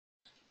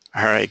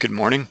All right, good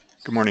morning.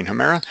 Good morning,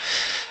 Humera.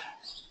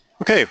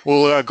 Okay,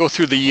 we'll go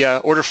through the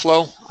order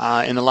flow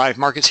in the live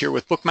markets here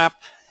with Bookmap.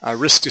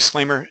 Risk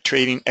disclaimer,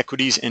 trading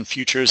equities and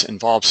futures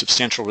involves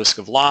substantial risk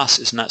of loss,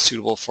 is not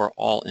suitable for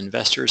all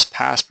investors.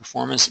 Past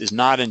performance is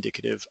not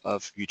indicative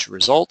of future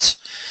results.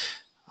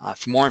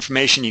 For more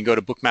information, you can go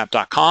to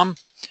bookmap.com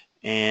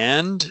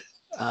and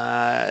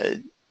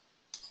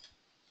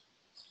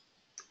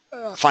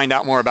find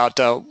out more about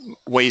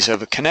ways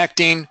of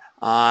connecting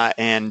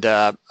and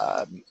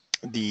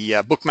the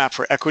Bookmap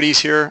for equities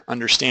here,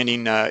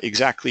 understanding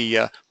exactly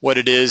what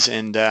it is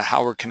and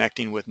how we're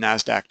connecting with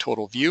NASDAQ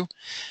Total View.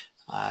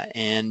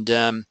 And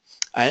then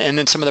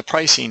some of the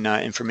pricing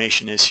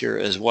information is here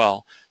as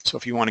well. So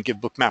if you want to give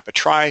Bookmap a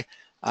try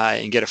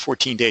and get a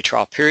 14-day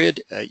trial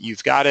period,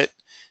 you've got it.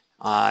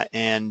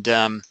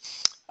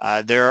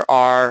 There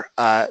are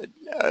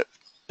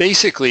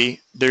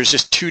basically, there's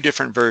just two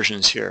different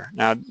versions here.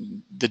 Now,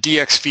 the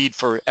DX feed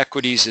for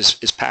equities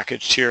is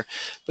packaged here,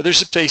 but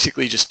there's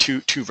basically just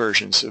two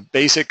versions, a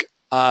basic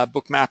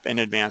Bookmap and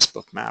advanced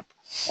Bookmap.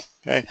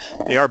 Okay,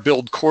 they are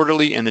billed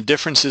quarterly, and the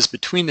differences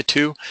between the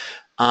two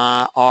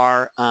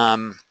are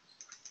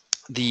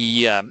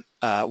the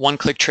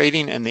one-click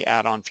trading and the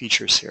add-on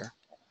features here.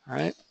 All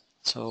right,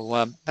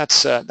 so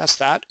that's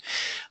that.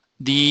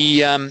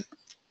 The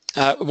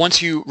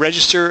once you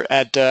register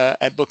at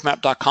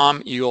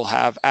bookmap.com, you'll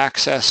have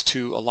access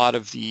to a lot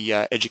of the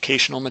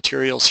educational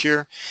materials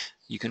here.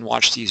 You can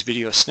watch these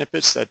video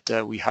snippets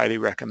that we highly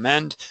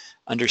recommend,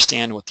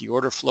 understand what the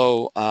order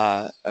flow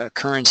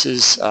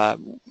occurrences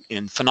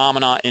in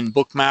phenomena in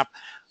Bookmap,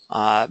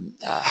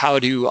 how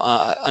to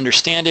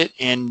understand it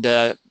and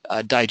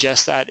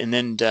digest that, and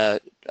then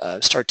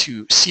start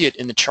to see it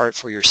in the chart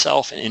for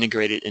yourself and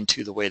integrate it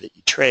into the way that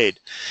you trade.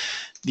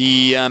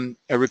 The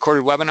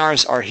recorded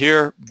webinars are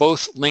here.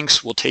 Both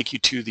links will take you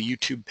to the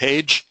YouTube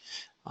page,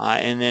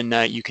 and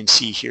then you can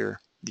see here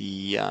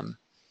the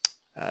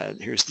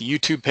here's the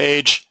YouTube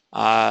page.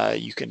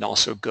 You can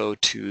also go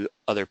to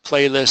other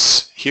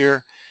playlists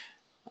here,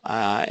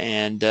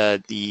 and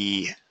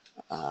the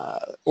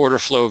order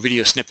flow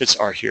video snippets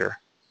are here.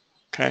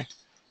 Okay.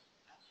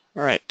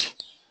 All right.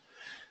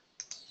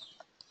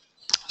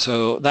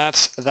 So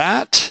that's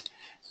that,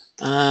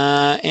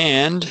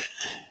 and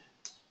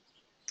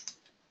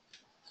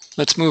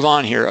let's move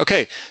on here.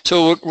 Okay,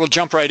 so we'll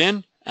jump right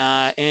in,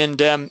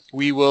 and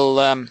we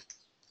will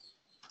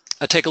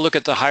take a look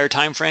at the higher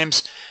time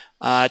frames.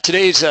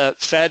 Today's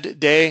Fed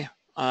day,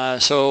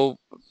 so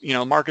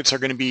markets are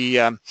going to be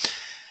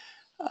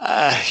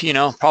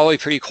probably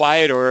pretty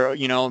quiet, or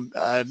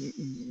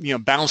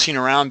bouncing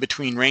around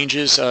between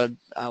ranges,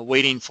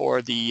 waiting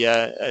for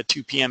the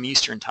 2 p.m.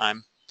 Eastern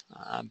time.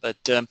 But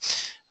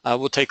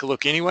we'll take a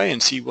look anyway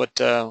and see what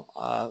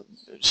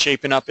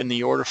shaping up in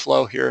the order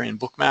flow here in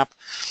Bookmap.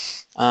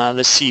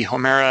 Let's see,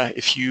 Homera,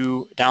 if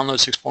you download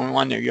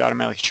 6.1, are you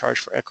automatically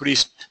charged for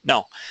equities?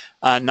 No,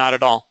 not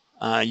at all.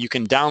 You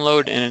can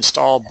download and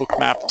install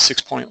Bookmap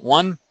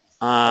 6.1,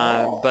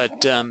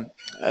 but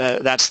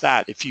that's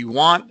that. If you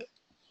want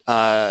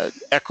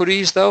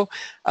equities, though,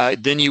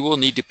 then you will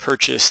need to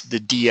purchase the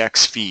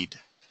DX feed.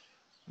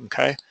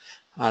 Okay,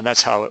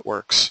 that's how it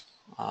works.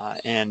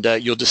 And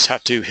you'll just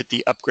have to hit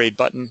the upgrade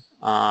button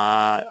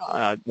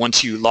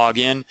once you log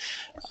in.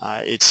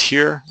 It's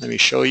here. Let me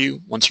show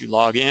you. Once you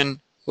log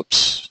in,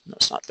 whoops, no,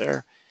 it's not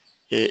there.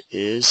 It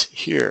is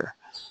here.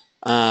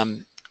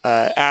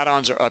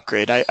 Add-ons or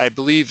upgrade. I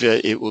believe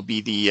it will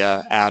be the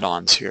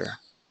add-ons here.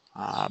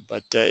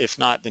 But if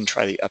not, then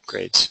try the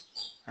upgrades.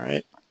 All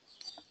right.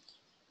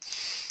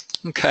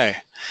 Okay.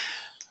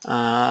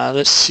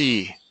 Let's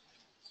see.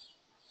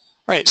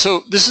 All right,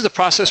 so this is the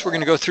process we're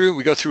going to go through.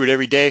 We go through it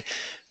every day,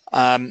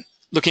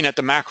 looking at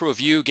the macro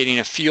view, getting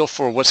a feel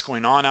for what's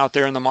going on out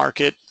there in the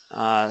market,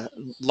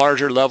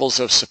 larger levels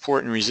of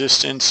support and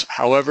resistance,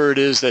 however it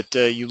is that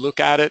you look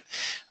at it.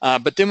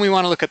 But then we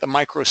want to look at the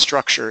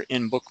microstructure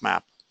in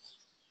Bookmap.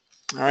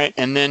 All right,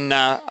 and then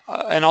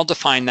and I'll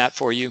define that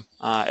for you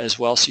as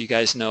well, so you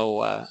guys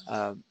know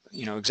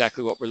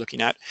exactly what we're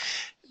looking at.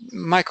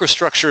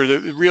 Microstructure,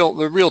 the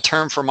real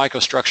term for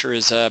microstructure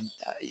is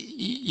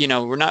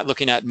we're not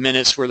looking at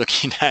minutes, we're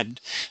looking at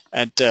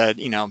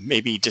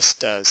maybe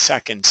just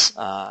seconds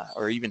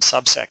or even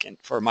sub-second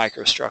for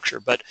microstructure,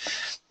 but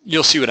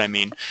you'll see what I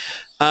mean.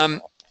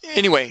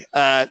 Anyway,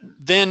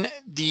 then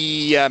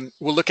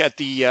we'll look at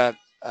the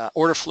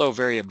order flow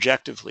very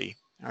objectively.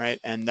 All right,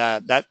 and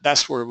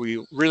that's where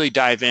we really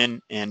dive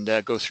in and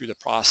go through the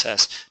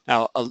process.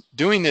 Now,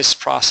 doing this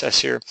process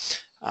here,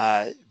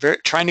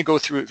 trying to go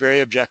through it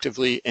very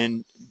objectively,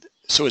 and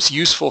so it's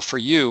useful for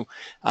you.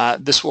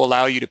 This will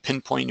allow you to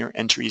pinpoint your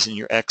entries and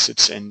your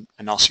exits, and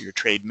also your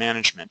trade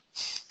management.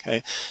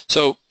 Okay,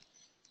 so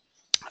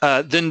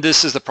then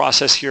this is the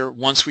process here.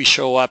 Once we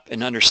show up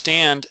and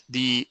understand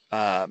the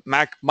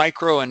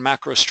micro and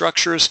macro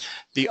structures,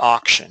 the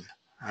auction.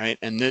 All right,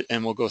 and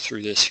we'll go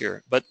through this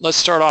here. But let's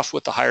start off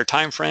with the higher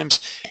time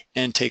frames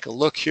and take a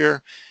look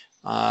here.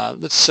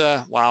 Let's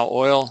wow,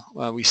 oil.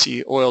 We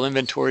see oil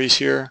inventories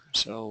here,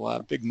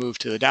 so big move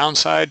to the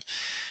downside.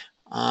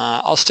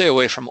 I'll stay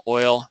away from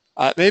oil.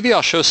 Maybe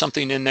I'll show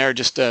something in there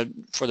just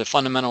for the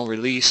fundamental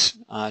release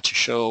to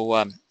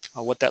show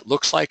what that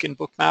looks like in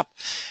Bookmap.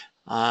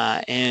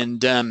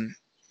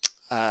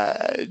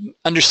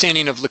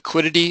 Understanding of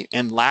liquidity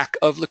and lack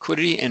of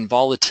liquidity and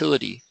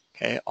volatility.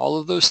 Okay, all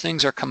of those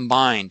things are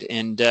combined,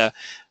 and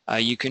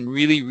you can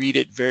really read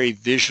it very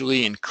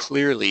visually and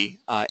clearly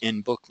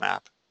in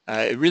Bookmap.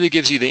 It really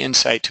gives you the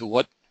insight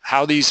to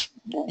how these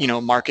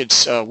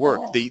markets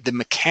work, the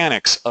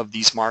mechanics of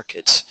these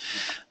markets,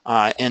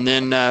 and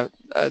then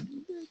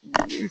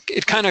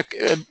it kind of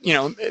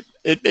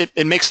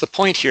it makes the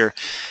point here.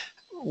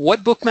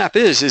 What Bookmap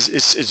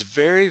is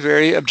very,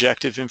 very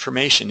objective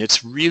information.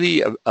 It's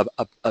really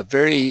a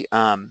very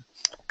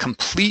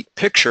complete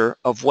picture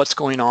of what's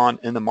going on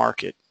in the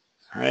market.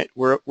 All right,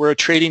 we're a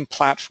trading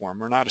platform.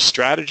 We're not a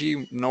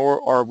strategy,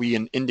 nor are we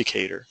an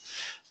indicator.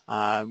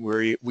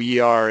 We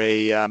are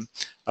a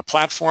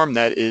platform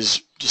that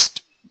is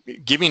just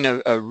giving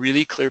a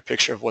really clear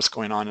picture of what's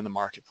going on in the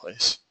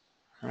marketplace.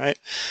 All right,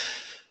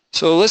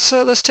 so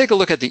let's take a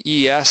look at the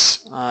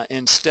ES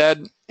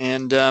instead,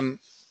 and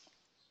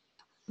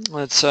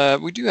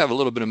we do have a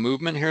little bit of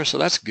movement here, so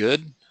that's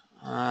good.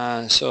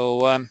 All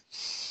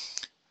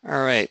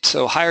right,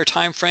 so higher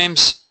time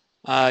frames,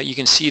 you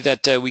can see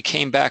that we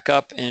came back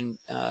up, and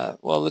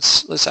well,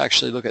 let's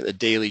actually look at the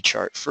daily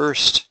chart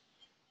first.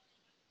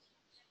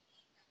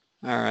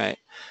 All right,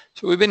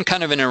 so we've been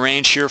kind of in a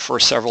range here for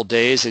several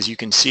days, as you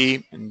can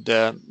see, and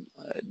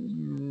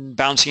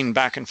bouncing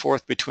back and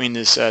forth between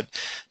this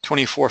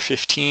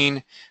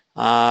 24.15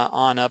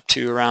 on up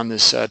to around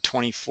this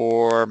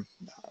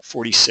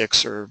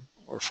 24.46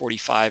 or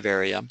 45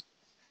 area.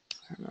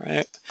 All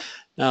right,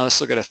 now let's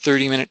look at a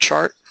 30-minute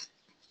chart,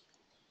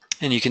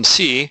 and you can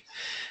see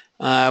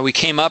we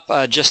came up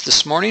just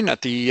this morning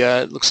at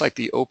the looks like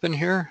the open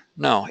here.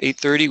 No,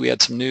 8:30. We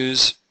had some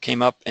news,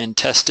 came up and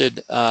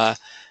tested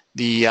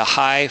the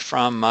high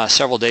from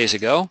several days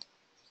ago.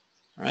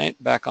 Right,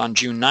 back on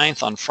June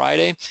 9th on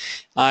Friday,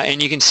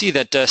 and you can see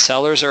that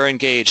sellers are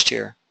engaged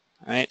here.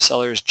 Right,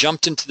 sellers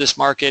jumped into this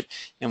market,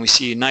 and we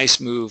see a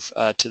nice move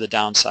to the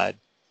downside.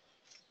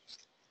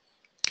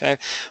 Okay,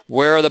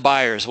 where are the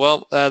buyers?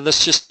 Well,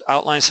 let's just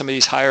outline some of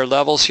these higher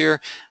levels here.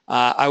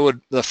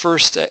 The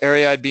first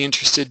area I'd be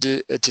interested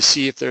to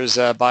see if there's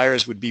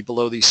buyers would be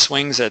below these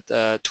swings at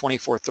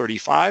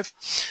 24.35,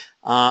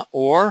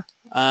 or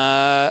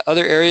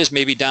other areas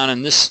maybe down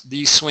in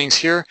these swings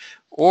here,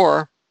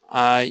 or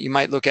you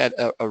might look at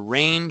a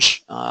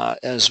range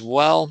as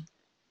well.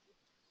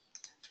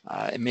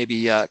 It may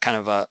be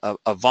kind of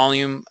a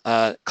volume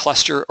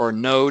cluster or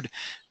node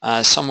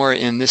somewhere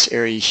in this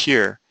area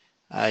here.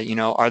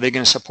 Are they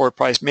going to support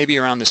price maybe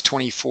around this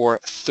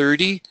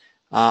 24.30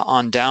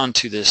 on down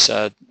to this,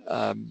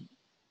 I'm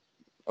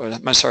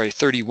sorry,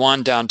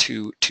 31 down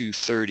to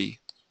 30.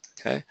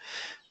 Okay.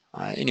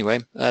 Anyway,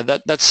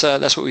 that's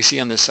what we see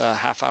on this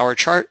half-hour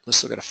chart.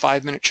 Let's look at a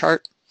 5-minute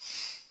chart.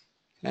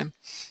 Okay.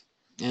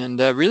 And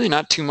really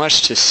not too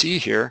much to see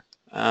here.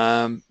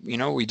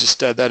 We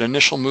just had that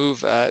initial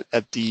move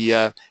at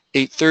the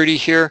 8:30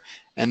 here,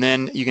 and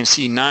then you can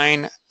see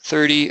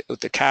 9:30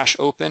 with the cash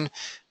open.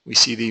 We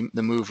see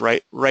the move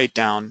right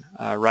down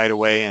right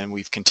away, and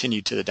we've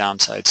continued to the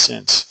downside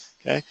since.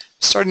 Okay,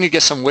 starting to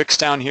get some wicks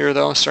down here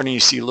though, starting to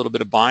see a little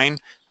bit of buying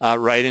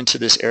right into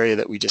this area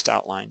that we just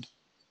outlined.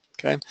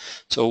 Okay,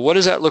 so what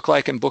does that look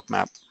like in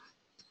Bookmap?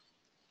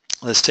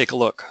 Let's take a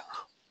look.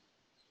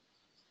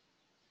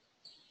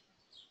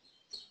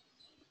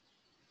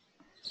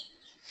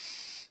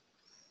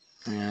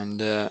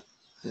 And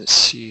let's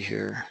see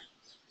here.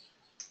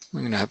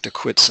 I'm going to have to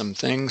quit some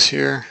things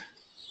here.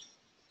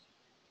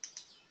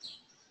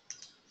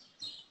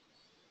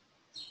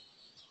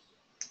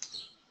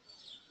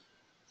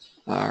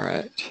 All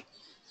right.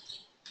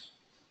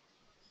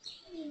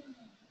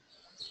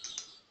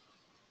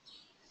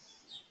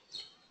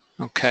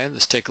 Okay,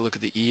 let's take a look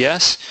at the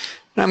ES.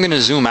 And I'm going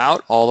to zoom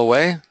out all the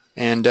way,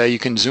 and you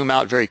can zoom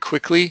out very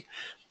quickly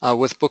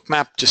with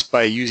Bookmap just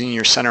by using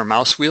your center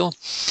mouse wheel,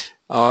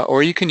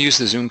 or you can use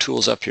the zoom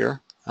tools up here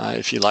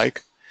if you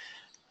like.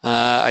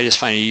 I just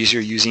find it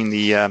easier using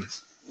the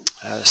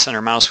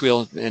center mouse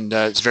wheel, and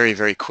it's very,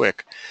 very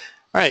quick.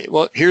 All right,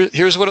 well,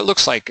 here's what it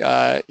looks like.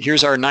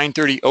 Here's our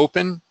 9:30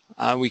 open.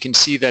 We can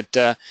see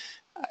that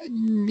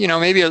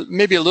maybe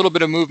a little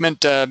bit of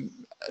movement.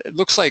 It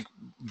looks like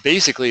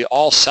basically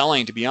all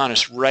selling, to be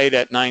honest, right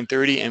at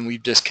 9:30, and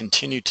we've just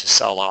continued to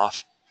sell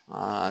off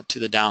to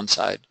the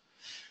downside.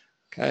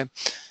 Okay,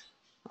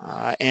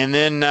 and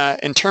then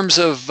in terms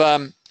of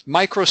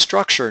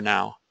microstructure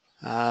now,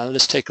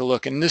 let's take a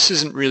look. And this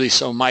isn't really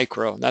so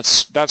micro.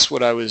 That's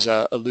what I was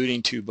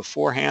alluding to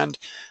beforehand.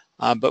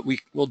 But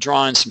we'll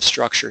draw in some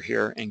structure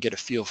here and get a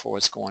feel for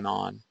what's going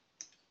on.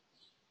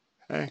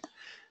 Okay,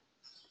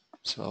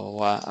 so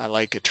I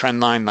like a trend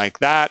line like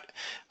that,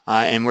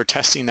 and we're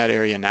testing that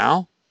area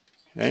now.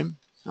 Okay,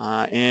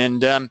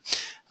 and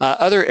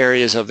other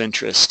areas of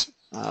interest.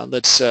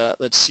 Let's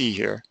see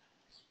here.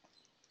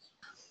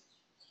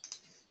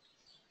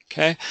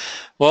 Okay,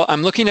 well,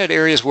 I'm looking at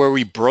areas where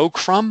we broke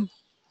from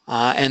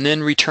and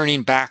then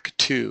returning back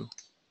to.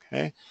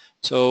 Okay,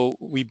 so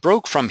we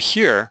broke from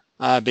here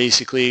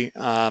basically,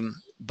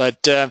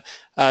 but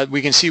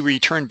we can see we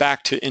returned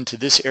back to into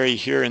this area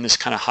here in this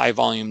kind of high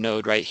volume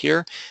node right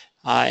here,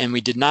 and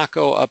we did not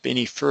go up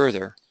any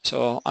further.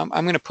 So I'm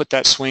going to put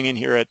that swing in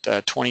here at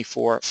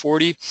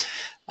 24.40,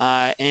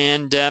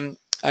 and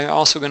I'm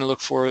also going to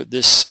look for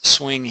this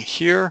swing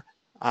here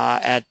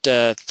at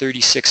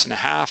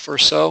 36.5 or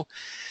so,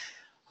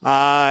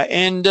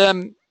 and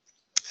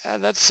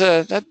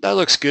that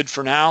looks good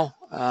for now.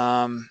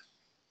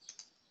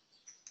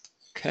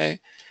 Okay,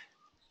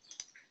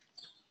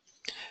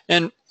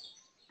 and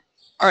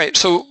all right,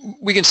 so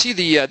we can see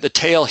the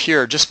tail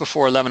here just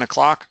before 11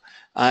 o'clock,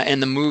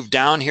 and the move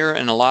down here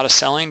and a lot of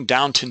selling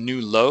down to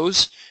new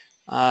lows.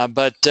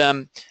 But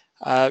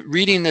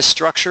reading this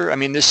structure, I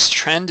mean, this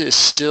trend is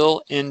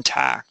still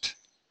intact.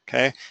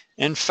 Okay,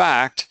 in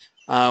fact,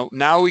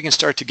 now we can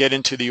start to get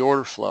into the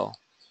order flow.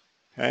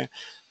 Okay,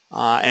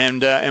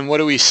 and what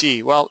do we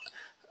see? Well,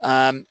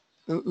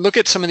 look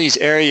at some of these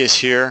areas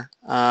here.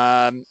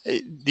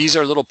 These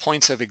are little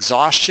points of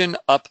exhaustion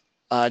up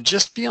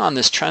just beyond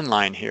this trend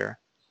line here.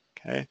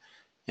 Okay,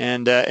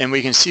 and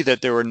we can see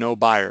that there were no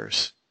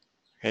buyers.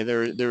 Okay,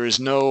 there is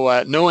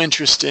no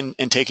interest in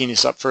taking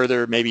this up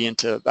further, maybe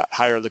into that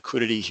higher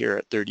liquidity here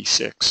at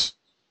 36.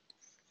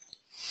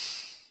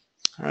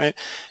 All right,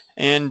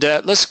 and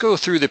let's go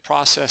through the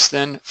process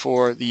then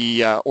for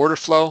the order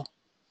flow.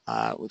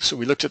 So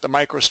we looked at the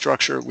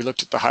microstructure, we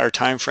looked at the higher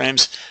time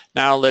frames.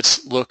 Now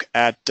let's look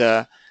at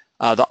the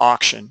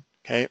auction.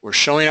 Okay, we're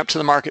showing up to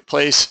the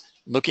marketplace,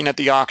 looking at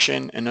the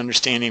auction, and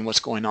understanding what's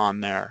going on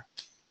there.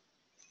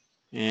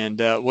 And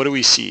what do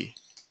we see?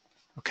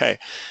 Okay,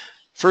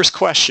 first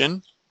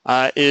question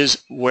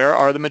is, where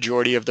are the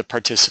majority of the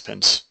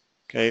participants?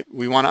 Okay,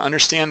 we want to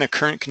understand the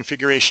current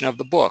configuration of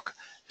the book.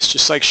 It's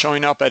just like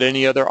showing up at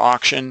any other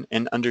auction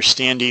and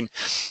understanding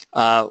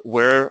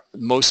where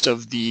most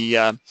of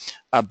the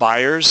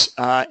buyers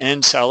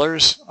and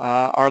sellers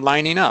are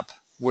lining up,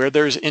 where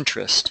there's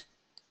interest.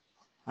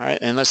 All right,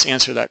 and let's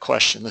answer that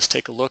question. Let's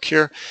take a look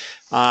here,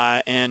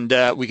 and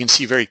we can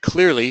see very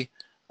clearly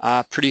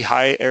pretty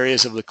high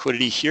areas of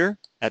liquidity here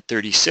at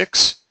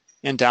 36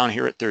 and down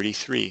here at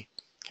 33.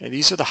 Okay,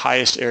 these are the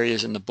highest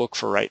areas in the book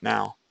for right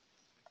now.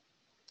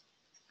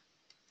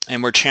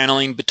 And we're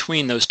channeling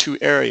between those two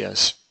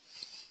areas.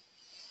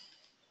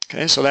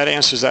 Okay, so that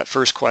answers that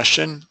first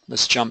question.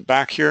 Let's jump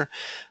back here.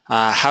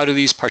 How do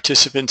these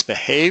participants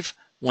behave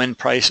when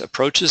price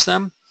approaches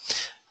them?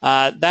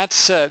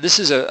 This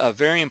is a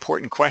very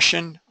important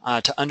question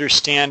to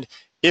understand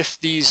if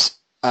these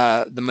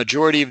the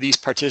majority of these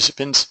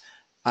participants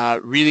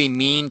really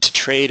mean to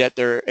trade at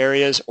their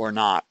areas or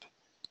not.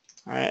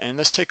 All right, and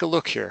let's take a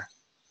look here.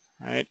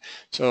 All right,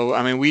 so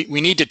I mean,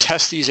 we need to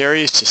test these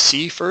areas to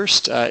see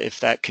first if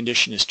that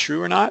condition is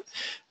true or not.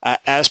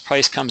 As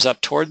price comes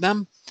up toward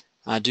them,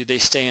 do they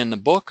stay in the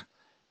book?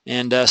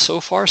 And so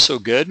far so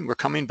good. We're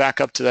coming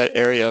back up to that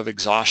area of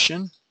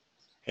exhaustion,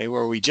 okay,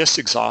 where we just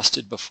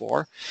exhausted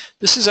before.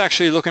 This is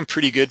actually looking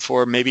pretty good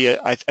for maybe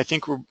I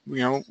think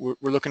we're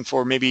looking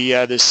for maybe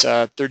this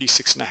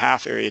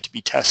 36.5 area to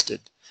be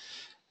tested.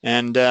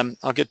 And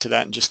I'll get to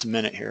that in just a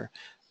minute here.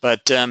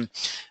 But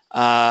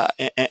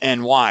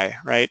and why,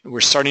 right? We're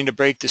starting to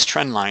break this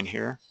trend line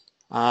here,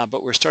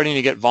 but we're starting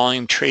to get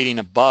volume trading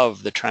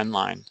above the trend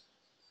line,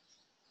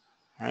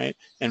 right?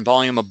 And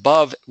volume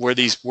above where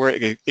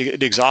it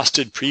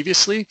exhausted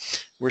previously,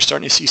 we're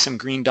starting to see some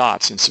green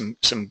dots and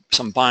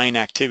some buying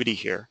activity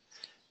here.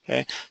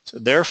 Okay, so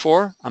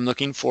therefore I'm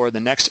looking for the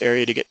next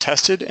area to get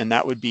tested, and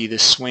that would be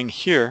this swing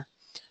here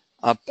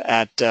up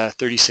at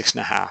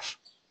 36.5.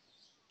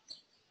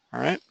 All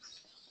right,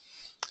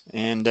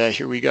 and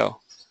here we go.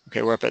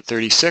 Okay, we're up at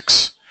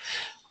 36,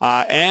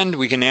 and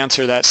we can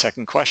answer that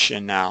second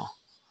question now.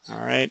 All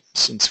right,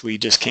 since we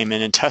just came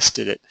in and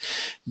tested it.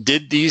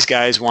 Did these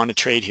guys want to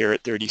trade here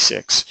at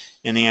 36?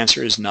 And the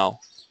answer is no.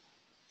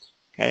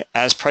 Okay,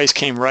 as price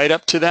came right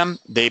up to them,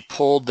 they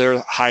pulled their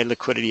high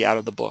liquidity out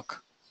of the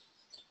book.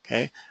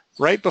 Okay,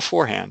 right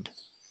beforehand.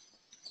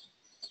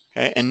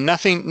 Okay, and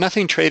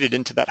nothing traded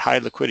into that high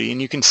liquidity,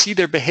 and you can see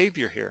their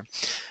behavior here.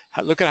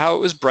 Look at how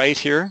it was bright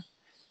here,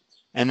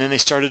 and then they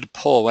started to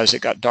pull as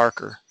it got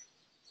darker.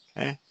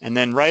 Okay, and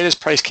then right as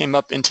price came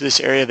up into this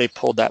area, they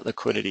pulled that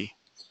liquidity.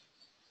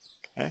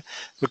 Okay,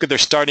 look at their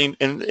starting,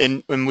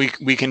 and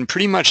we can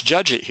pretty much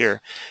judge it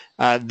here.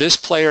 This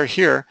player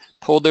here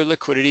pulled their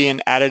liquidity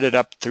and added it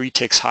up 3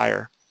 ticks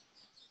higher.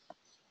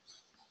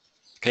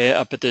 Okay,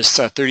 up at this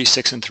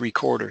 36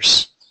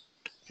 3/4.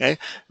 Okay,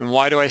 and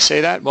why do I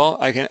say that? Well,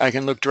 I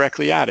can look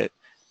directly at it.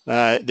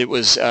 It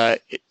was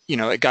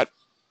it got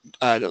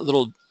a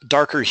little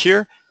darker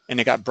here, and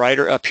it got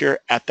brighter up here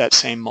at that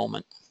same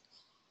moment.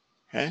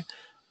 Okay,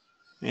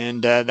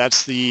 and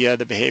that's the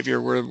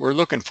behavior we're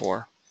looking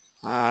for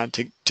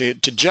to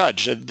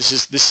judge.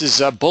 This is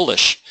a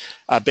bullish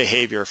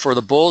behavior for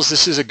the bulls.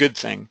 This is a good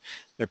thing.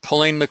 They're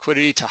pulling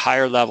liquidity to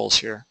higher levels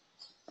here.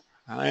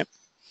 All right.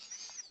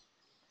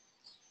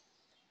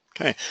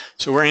 Okay,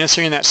 so we're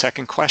answering that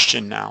second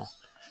question now.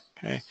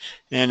 Okay,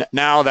 and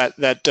now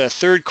that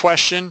third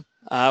question,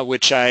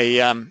 which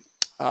I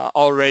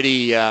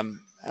already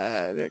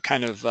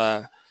kind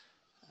of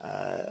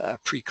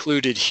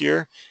precluded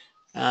here,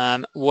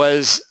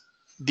 was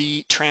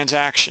the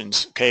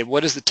transactions. Okay,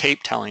 what is the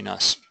tape telling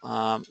us?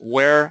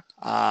 Where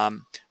are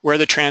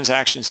the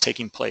transactions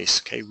taking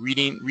place? Okay,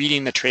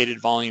 reading the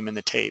traded volume in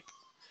the tape.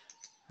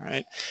 All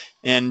right,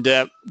 and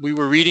we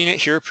were reading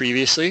it here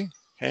previously.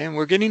 Okay, and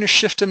we're getting a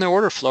shift in the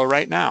order flow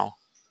right now.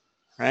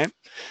 Right,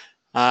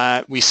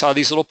 we saw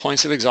these little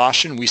points of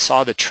exhaustion. We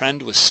saw the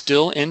trend was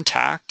still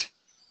intact.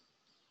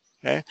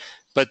 Okay,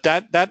 but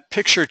that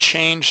picture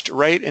changed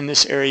right in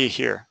this area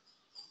here.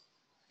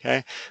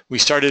 Okay, we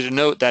started to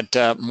note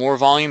that more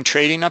volume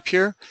trading up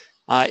here.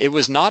 It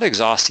was not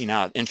exhausting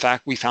out. In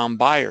fact, we found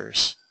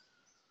buyers.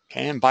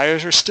 Okay, and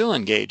buyers are still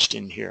engaged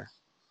in here.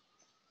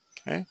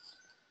 Okay,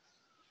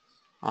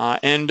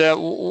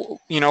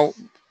 you know,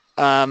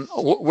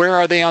 where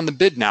are they on the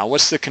bid now?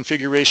 What's the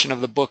configuration of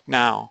the book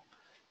now?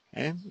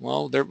 Okay,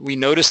 well, we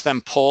noticed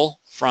them pull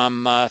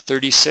from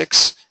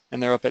 36,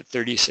 and they're up at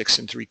 36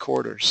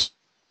 3/4.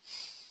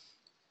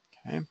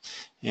 Okay,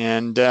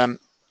 and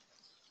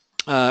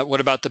what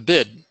about the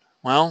bid?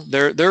 Well,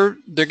 they're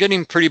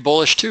getting pretty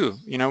bullish too.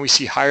 You know, we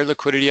see higher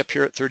liquidity up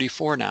here at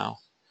 34 now,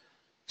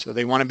 so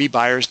they want to be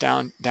buyers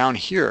down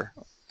here,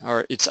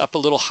 or it's up a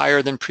little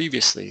higher than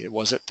previously. It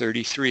was at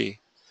 33.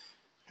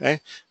 Okay,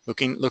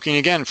 looking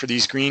again for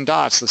these green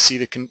dots. Let's see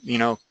the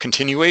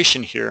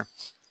continuation here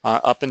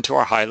up into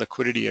our high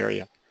liquidity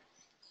area.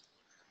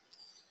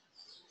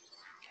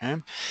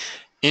 Okay,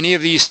 any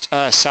of these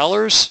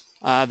sellers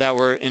that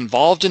were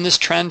involved in this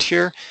trend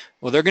here,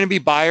 well, they're going to be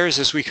buyers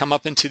as we come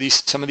up into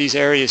some of these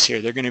areas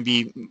here. They're going to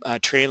be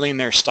trailing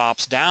their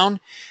stops down,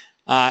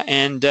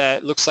 and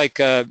it looks like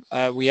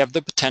we have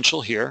the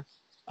potential here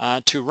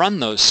to run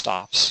those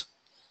stops,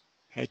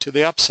 okay, to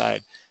the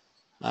upside.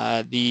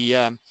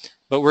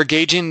 But we're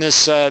gauging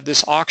this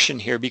auction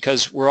here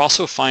because we're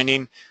also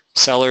finding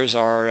sellers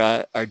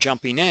are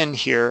jumping in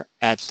here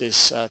at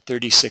this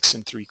 36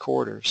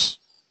 3/4.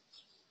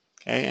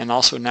 Okay, and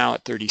also now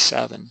at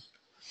 37.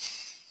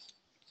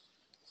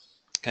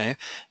 Okay,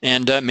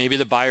 and maybe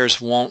the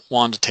buyers won't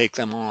want to take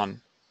them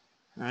on,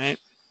 right?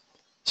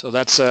 So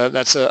that's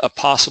a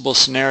possible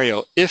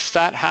scenario. If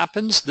that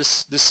happens,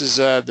 this is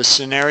the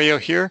scenario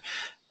here.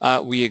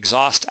 We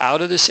exhaust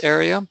out of this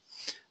area,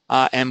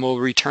 and we'll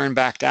return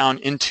back down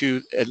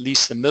into at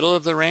least the middle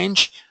of the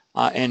range,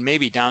 and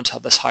maybe down to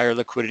this higher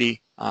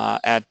liquidity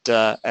at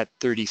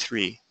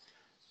 33,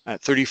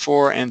 at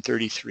 34 and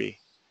 33.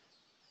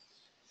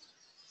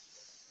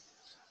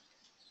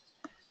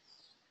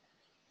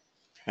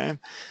 Okay,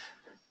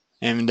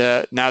 and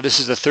now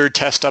this is the third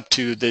test up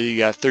to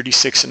the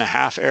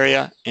 36.5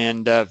 area,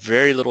 and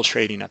very little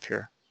trading up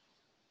here.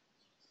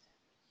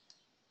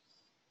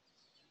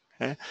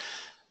 Okay,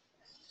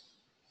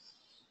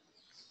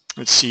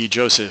 let's see,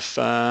 Joseph,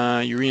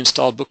 you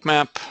reinstalled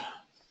Bookmap.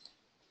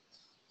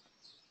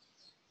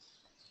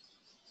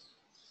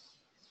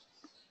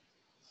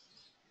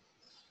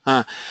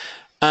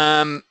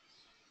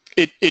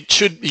 It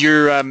should,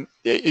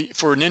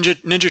 for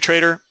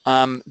NinjaTrader,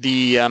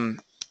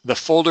 the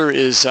folder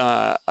is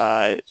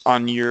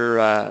on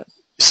your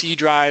C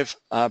drive,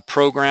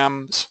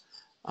 programs,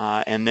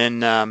 and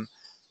then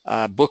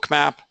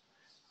Bookmap,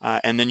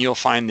 and then you'll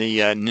find the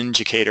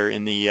NinjaTrader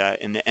in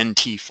the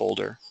NT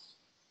folder.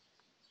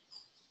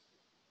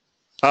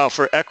 Oh,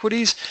 for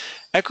equities,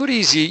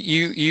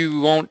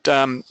 you won't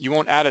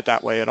add it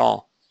that way at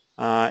all.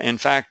 In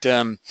fact,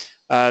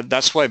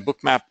 that's why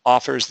Bookmap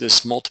offers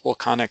this multiple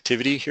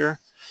connectivity here.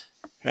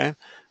 Okay,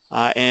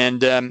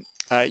 and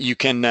you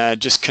can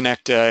just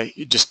connect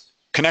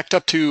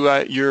up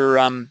to your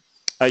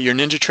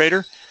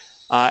NinjaTrader,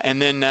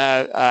 and then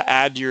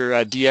add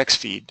your DX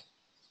feed.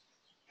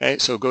 Okay,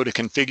 so go to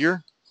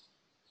Configure.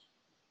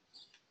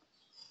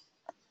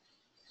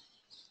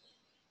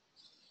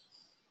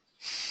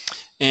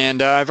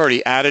 And I've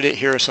already added it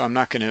here, so I'm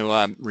not going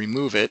to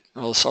remove it,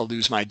 else I'll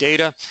lose my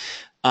data.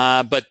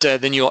 But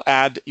then you'll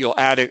add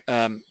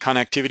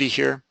connectivity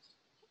here.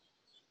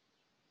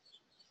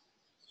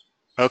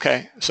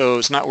 Okay, so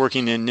it's not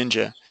working in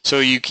Ninja. So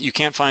you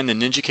can't find the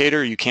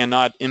NinjaTrader. You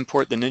cannot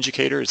import the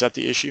NinjaTrader. Is that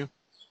the issue?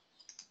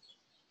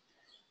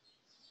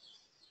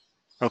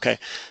 Okay,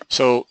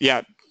 so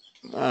yeah,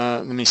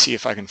 let me see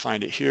if I can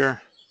find it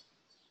here.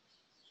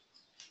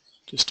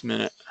 Just a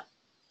minute.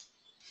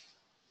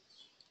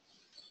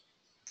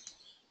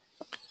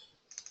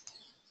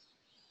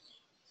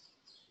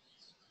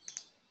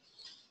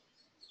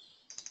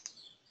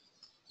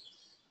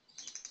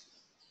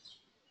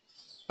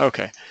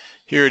 Okay,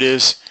 here it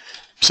is.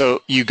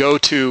 So you go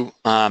to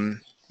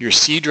your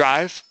C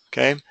drive,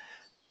 okay,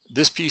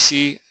 this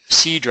PC,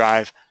 C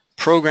drive,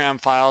 program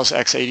files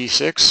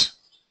x86,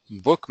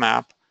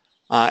 Bookmap,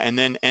 and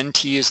then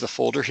NT is the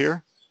folder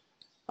here.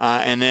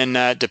 And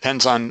then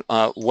depends on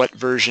what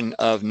version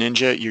of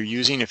Ninja you're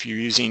using. If you're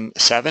using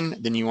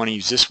 7, then you want to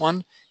use this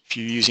one. If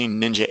you're using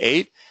Ninja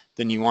 8,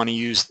 then you want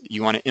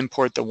to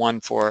import the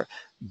one for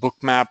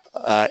Bookmap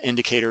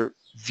indicator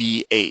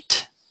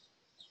V8.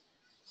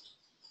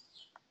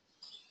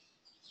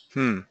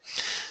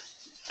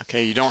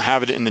 Okay, you don't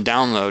have it in the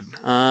download.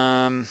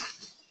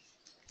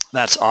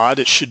 That's odd.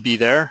 It should be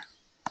there.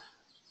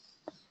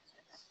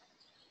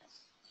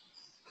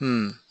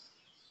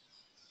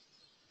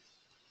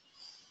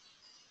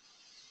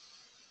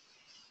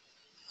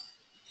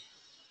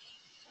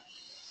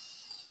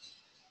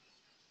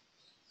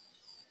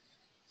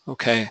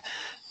 Okay.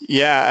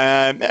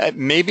 Yeah,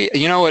 maybe,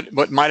 you know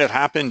what might have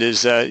happened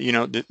is, you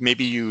know, that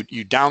maybe you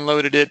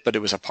downloaded it, but it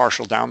was a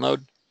partial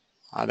download.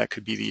 That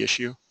could be the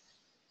issue.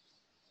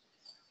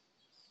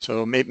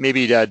 So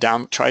maybe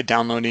try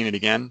downloading it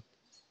again.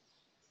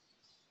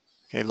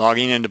 Okay,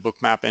 logging into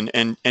Bookmap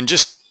and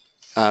just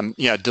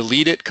yeah,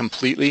 delete it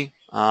completely.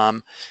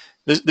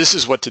 This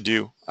is what to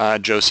do,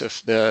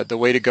 Joseph. The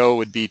way to go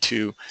would be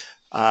to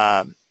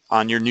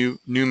on your new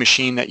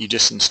machine that you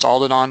just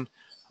installed it on,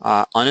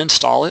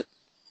 uninstall it,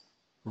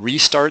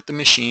 restart the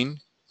machine,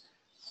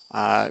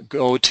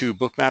 go to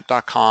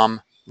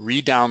bookmap.com,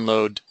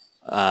 re-download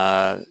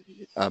Bookmap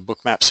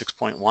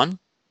 6.1,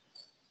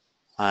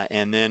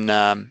 and then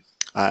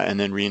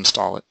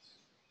reinstall it.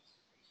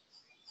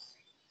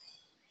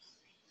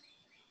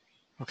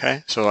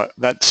 Okay, so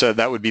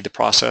that would be the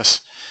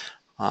process,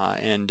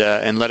 and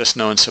let us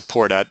know in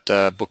support at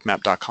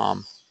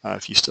bookmap.com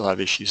if you still have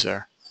issues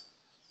there.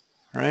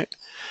 All right.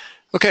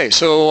 Okay,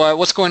 so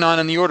what's going on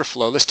in the order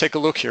flow? Let's take a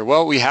look here.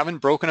 Well, we haven't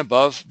broken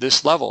above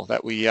this level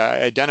that we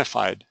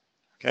identified.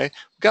 Okay,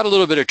 we've got a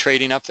little bit of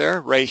trading up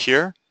there right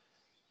here.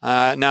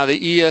 Now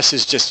the ES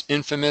is just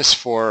infamous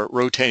for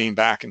rotating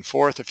back and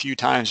forth a few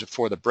times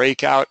before the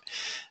breakout.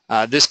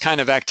 This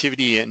kind of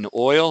activity in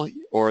oil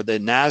or the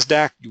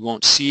NASDAQ you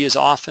won't see as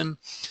often.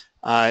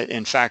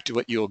 In fact,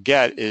 what you'll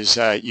get is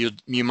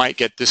you might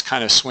get this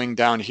kind of swing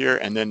down here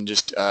and then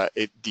just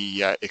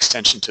the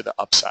extension to the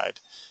upside.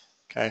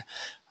 Okay.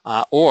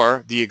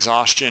 Or the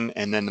exhaustion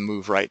and then the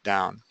move right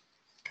down.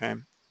 Okay,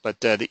 but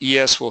the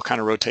ES will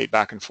kind of rotate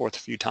back and forth a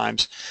few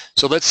times.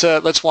 So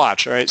let's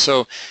watch. All right.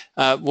 So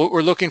what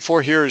we're looking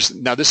for here is,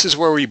 now this is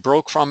where we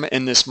broke from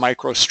in this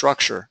micro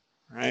structure.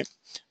 Right.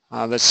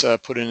 Let's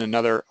put in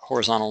another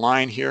horizontal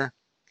line here.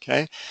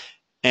 Okay,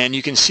 and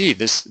you can see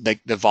this,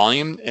 the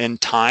volume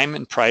and time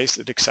and price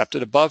that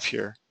accepted above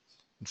here.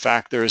 In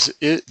fact, there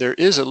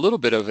is a little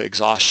bit of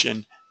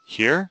exhaustion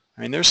here.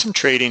 I mean, there's some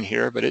trading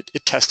here, but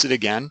it tested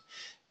again.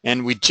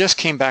 And we just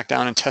came back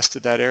down and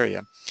tested that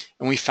area,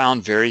 and we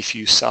found very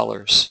few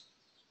sellers.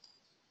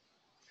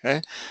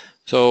 Okay,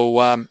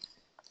 so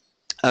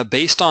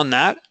based on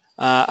that,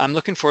 I'm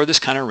looking for this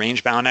kind of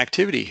range-bound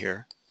activity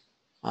here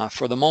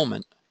for the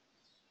moment.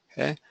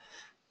 Okay,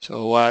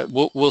 so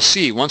we'll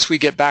see once we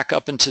get back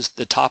up into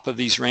the top of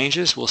these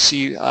ranges. We'll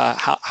see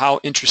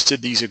how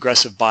interested these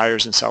aggressive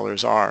buyers and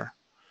sellers are.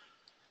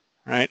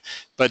 Right,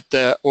 but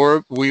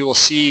or we will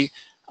see.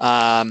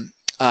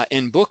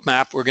 In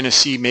Bookmap, we're going to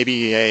see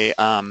maybe a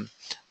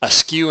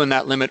skew in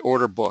that limit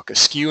order book, a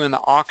skew in the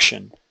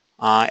auction,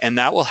 and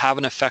that will have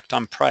an effect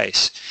on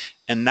price.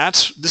 And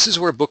this is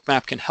where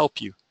Bookmap can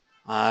help you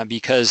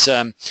because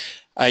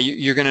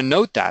you're going to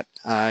note that.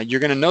 You're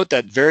going to note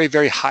that very,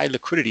 very high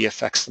liquidity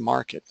affects the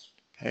market.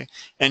 Okay,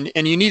 and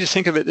you need to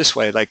think of it this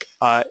way: like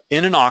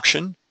in an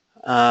auction,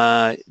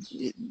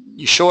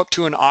 you show up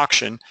to an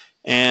auction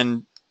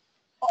and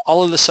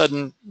all of a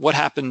sudden, what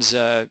happens,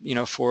 you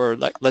know, for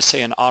let's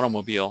say an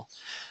automobile,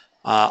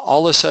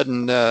 all of a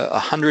sudden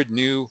 100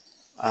 new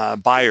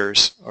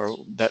buyers or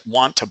that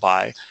want to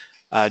buy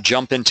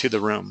jump into the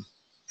room,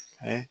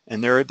 okay,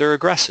 and they're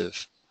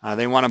aggressive.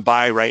 They want to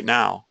buy right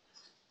now,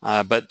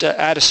 but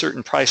at a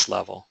certain price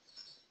level,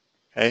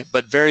 okay,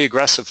 but very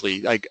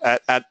aggressively, like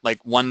at like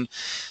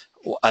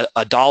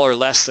a dollar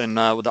less than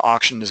what the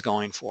auction is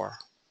going for,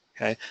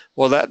 okay.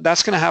 Well,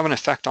 that's going to have an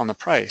effect on the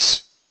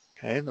price.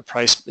 Okay, the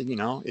price, you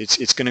know,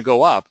 it's going to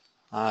go up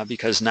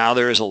because now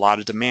there is a lot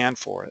of demand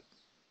for it.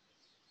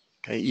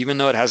 Okay, even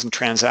though it hasn't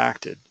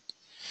transacted.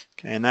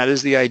 Okay, and that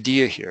is the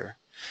idea here.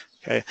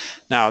 Okay,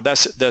 now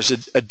there's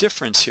a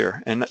difference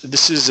here, and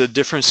this is a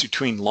difference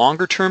between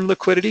longer-term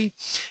liquidity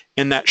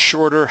and that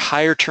shorter,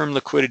 higher-term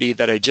liquidity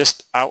that I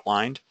just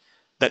outlined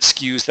that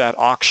skews that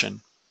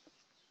auction.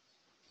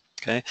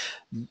 Okay,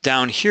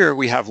 down here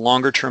we have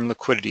longer-term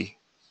liquidity.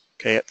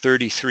 Okay, at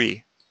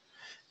 33.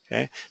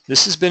 Okay,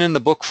 this has been in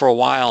the book for a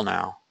while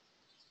now.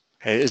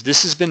 Okay,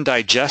 this has been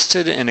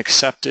digested and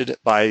accepted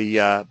by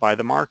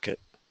the market.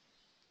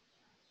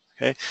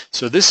 Okay,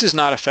 so this is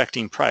not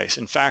affecting price.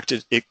 In fact,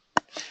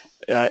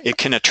 it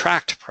can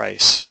attract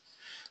price.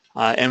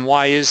 And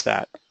why is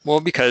that? Well,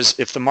 because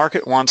if the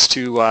market wants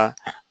to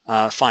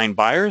find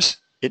buyers,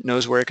 it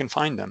knows where it can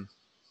find them.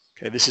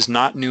 Okay, this is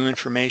not new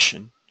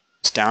information.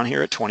 It's down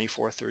here at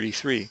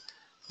 24.33.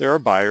 There are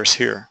buyers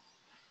here.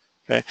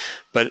 Okay,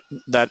 but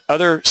that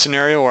other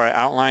scenario where I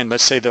outlined,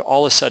 let's say that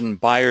all of a sudden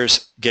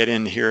buyers get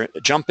in here,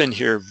 jump in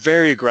here,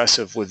 very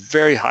aggressive with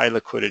very high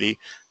liquidity.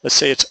 Let's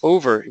say it's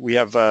over. We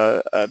have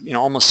you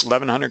know, almost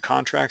 1,100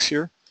 contracts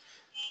here.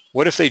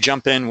 What if they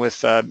jump in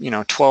with you know,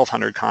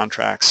 1,200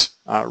 contracts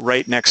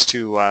right next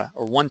to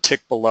or one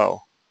tick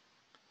below?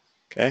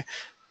 Okay.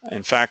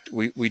 In fact,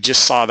 we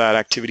just saw that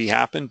activity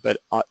happen,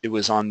 but it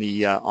was on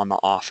the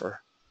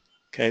offer.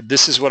 Okay.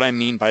 This is what I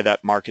mean by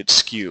that market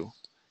skew.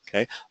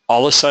 Okay.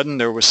 All of a sudden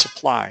there was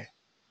supply.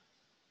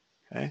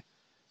 Okay.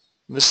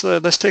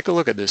 Let's take a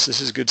look at this.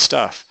 This is good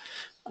stuff.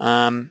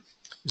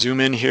 Zoom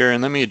in here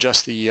and let me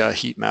adjust the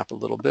heat map a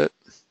little bit.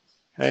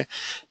 Okay.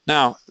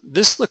 Now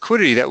this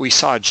liquidity that we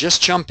saw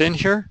just jump in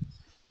here,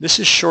 this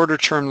is shorter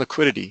term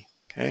liquidity.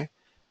 Okay.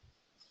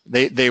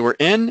 They were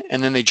in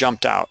and then they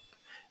jumped out.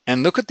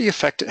 And look at the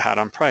effect it had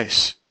on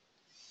price.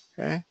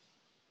 Okay.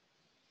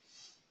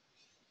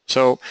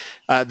 So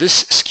this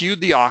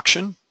skewed the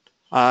auction.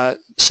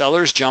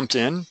 Sellers jumped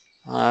in.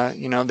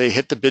 You know, they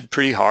hit the bid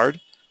pretty hard,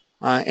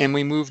 and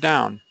we moved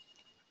down.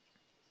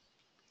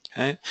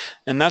 Okay,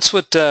 and that's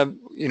what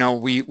you know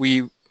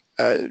we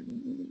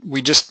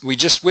just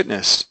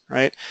witnessed,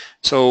 right?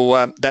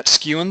 So that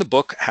skew in the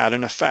book had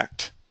an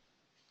effect,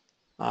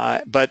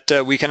 but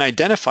we can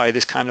identify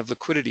this kind of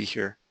liquidity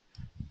here,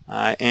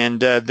 and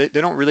they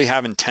don't really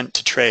have intent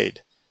to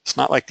trade. It's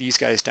not like these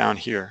guys down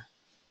here.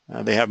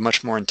 They have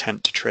much more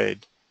intent to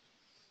trade.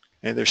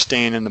 Okay, they're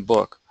staying in the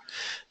book.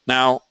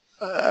 Now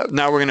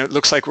we're gonna.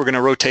 Looks like we're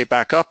gonna rotate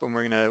back up, and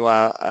we're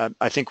gonna.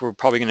 I think we're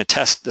probably gonna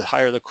test the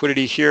higher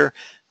liquidity here.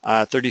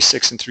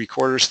 36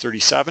 3/4,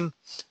 37.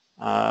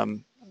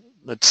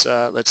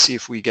 Let's see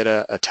if we get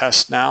a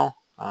test now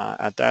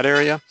at that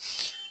area.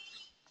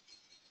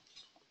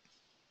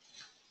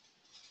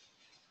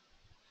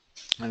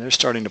 And they're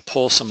starting to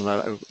pull some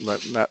of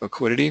that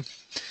liquidity.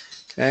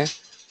 Okay.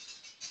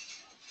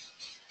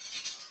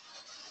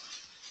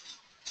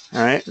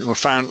 All right. We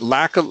found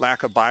lack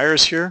of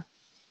buyers here.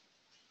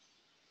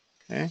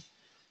 Okay.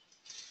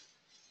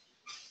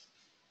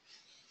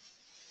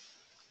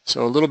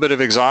 So a little bit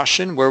of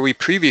exhaustion where we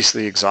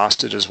previously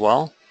exhausted as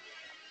well.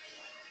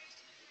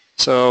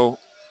 So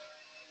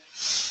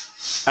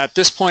at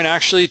this point,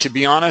 actually, to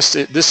be honest,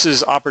 this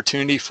is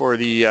opportunity for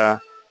the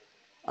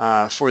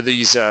for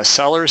these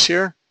sellers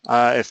here.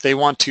 If they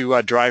want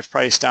to drive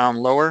price down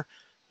lower,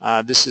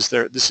 this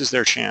is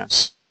their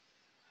chance.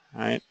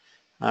 All right.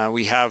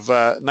 We have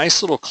a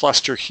nice little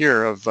cluster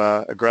here of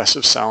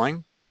aggressive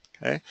selling.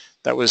 Okay,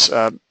 that was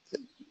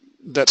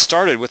that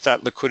started with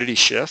that liquidity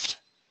shift.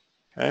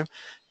 Okay,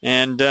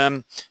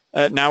 and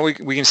now we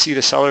can see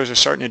the sellers are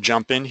starting to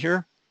jump in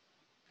here.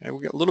 Okay,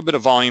 we got a little bit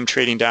of volume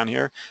trading down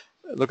here.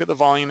 Look at the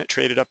volume it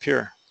traded up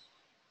here.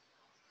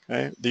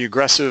 Okay, the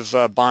aggressive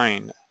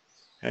buying.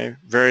 Okay,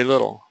 very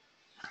little.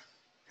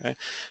 Okay,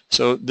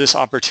 so this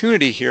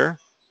opportunity here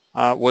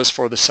was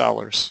for the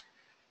sellers.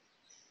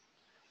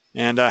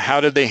 And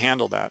how did they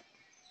handle that?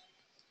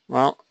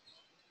 Well,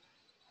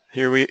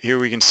 here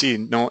we can see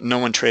no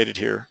one traded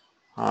here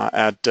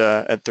at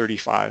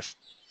 35.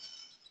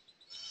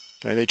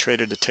 Okay, they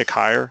traded a tick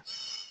higher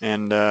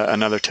and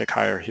another tick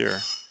higher here.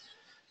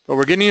 But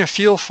we're getting a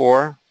feel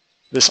for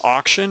this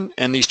auction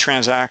and these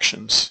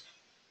transactions.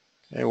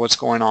 Okay, what's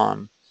going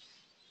on?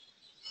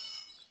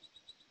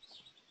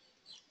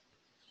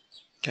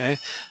 Okay,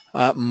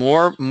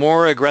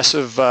 more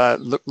aggressive.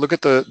 Look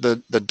at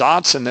the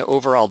dots and the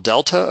overall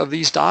delta of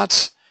these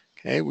dots.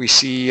 Okay, we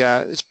see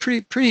it's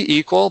pretty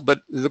equal, but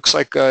it looks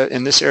like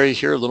in this area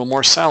here a little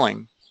more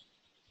selling.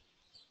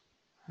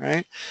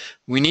 Right?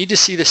 We need to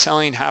see the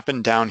selling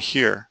happen down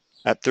here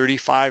at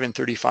 35 and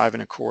 35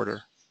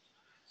 1/4.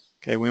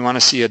 Okay, we want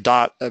to see a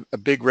dot, a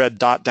big red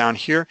dot down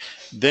here.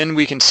 Then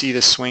we can see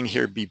the swing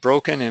here be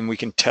broken, and we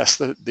can test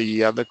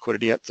the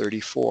liquidity at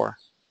 34.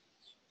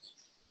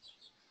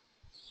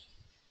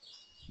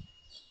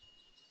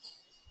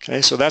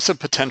 Okay, so that's a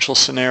potential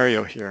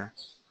scenario here.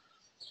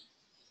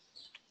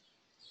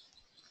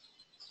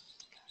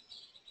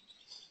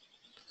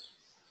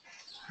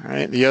 All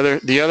right, the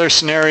other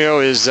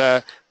scenario is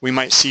we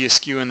might see a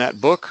skew in that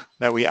book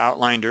that we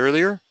outlined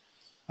earlier.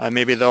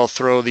 Maybe they'll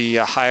throw the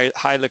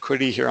high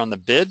liquidity here on the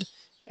bid,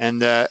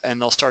 and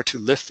they'll start to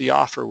lift the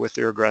offer with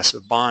their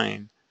aggressive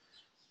buying.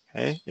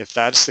 Okay, if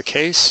that's the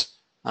case,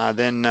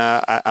 then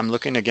I'm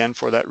looking again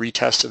for that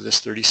retest of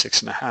this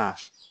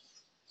 36.5.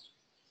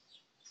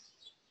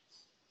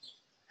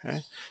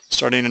 Okay,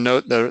 starting to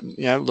note the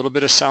a little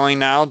bit of selling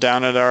now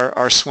down at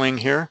our swing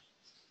here.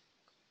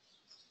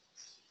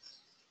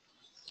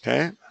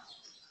 Okay.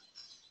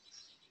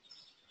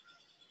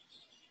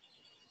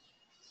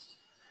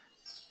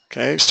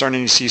 Okay,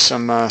 starting to see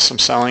some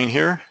selling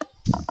here,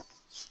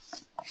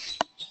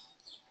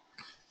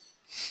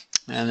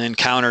 and then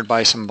countered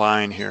by some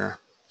buying here.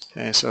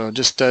 Okay, so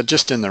just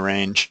in the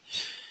range.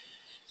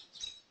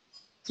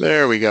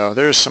 There we go.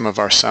 There's some of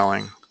our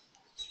selling.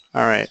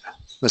 All right,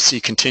 let's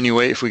see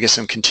if we get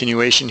some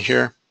continuation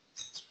here.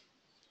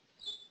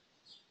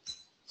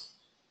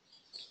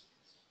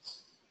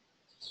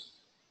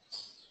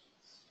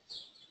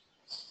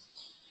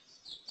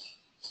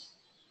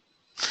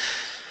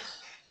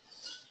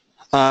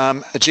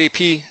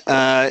 JP,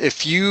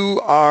 if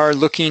you are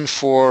looking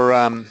for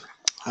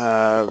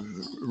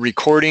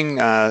recording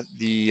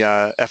the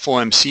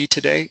FOMC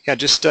today, yeah,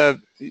 just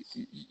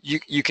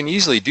you can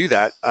easily do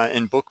that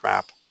in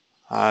Bookmap.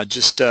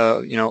 just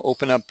you know,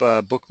 open up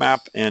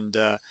Bookmap, and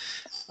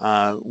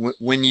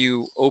when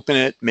you open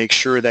it, make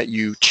sure that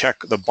you check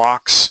the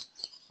box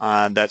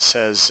that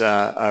says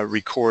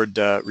record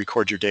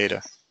your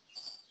data,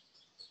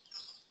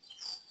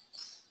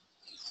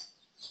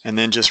 and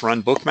then just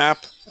run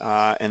Bookmap,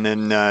 and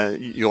then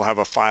you'll have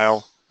a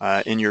file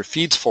in your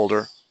feeds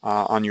folder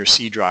on your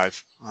C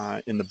drive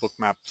in the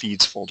Bookmap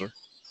feeds folder.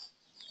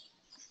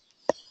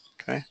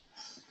 Okay.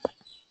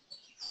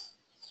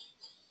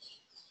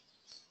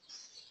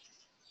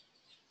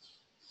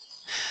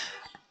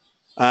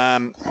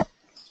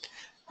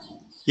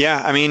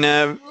 Yeah, I mean,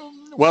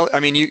 well, I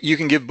mean, you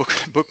can give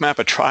Bookmap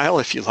a trial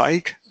if you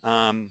like,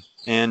 and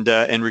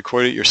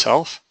record it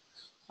yourself.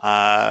 You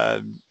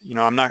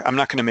know, I'm not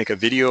going to make a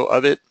video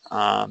of it,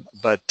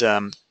 but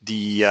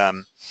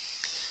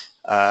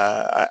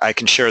I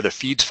can share the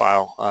feeds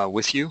file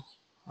with you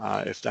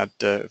if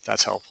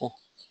that's helpful.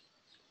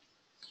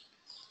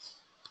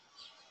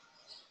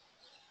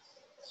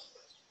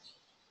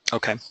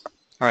 Okay.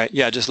 All right.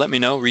 Yeah, just let me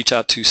know. Reach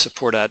out to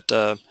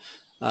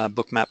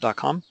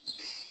support@bookmap.com.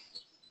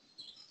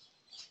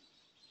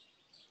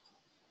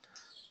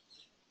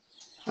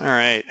 All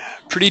right.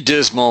 Pretty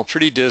dismal.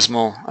 Pretty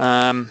dismal.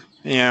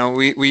 You know,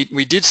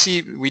 we did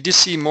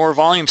see more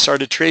volume start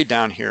to trade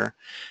down here,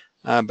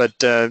 but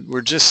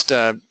we're just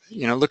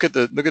you know, look at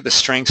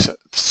the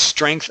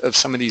strength of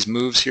some of these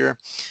moves here.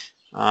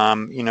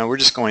 You know, we're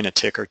just going a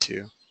tick or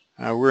two.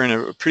 We're in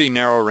a pretty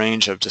narrow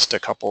range of just a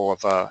couple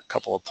of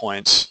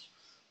points.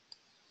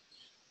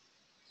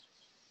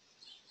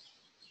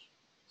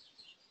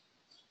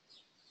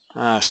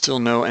 Still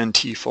no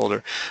NT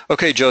folder.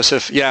 Okay,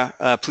 Joseph.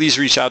 Yeah, please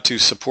reach out to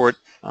support,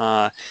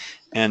 and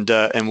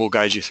we'll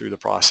guide you through the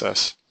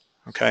process.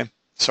 Okay.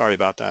 Sorry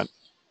about that.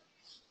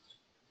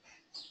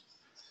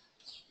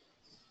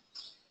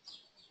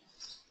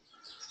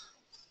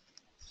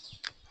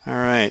 All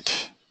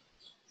right.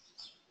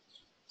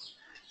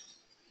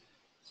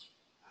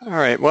 All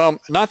right. Well,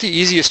 not the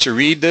easiest to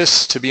read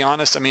this, to be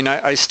honest. I mean,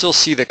 I still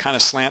see the kind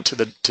of slant to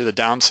the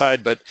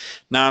downside, but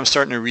now I'm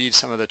starting to read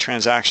some of the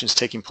transactions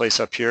taking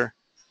place up here.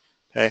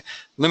 Okay.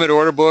 Limit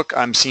order book,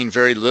 I'm seeing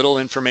very little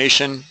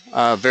information,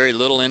 very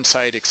little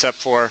insight except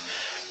for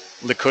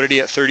liquidity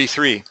at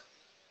 33,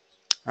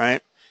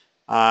 right?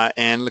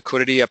 And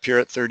liquidity up here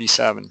at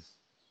 37.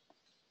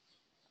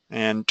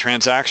 And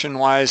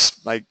transaction-wise,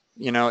 like,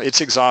 you know,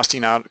 it's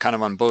exhausting out kind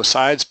of on both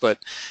sides, but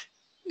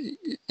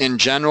in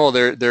general,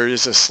 there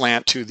is a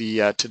slant to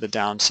the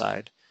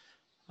downside.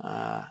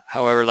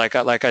 However, like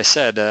I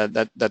said,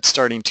 that's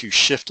starting to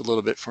shift a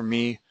little bit for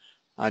me,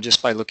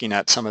 just by looking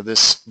at some of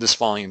this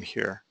volume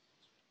here.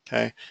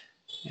 Okay,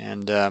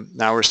 and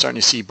now we're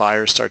starting to see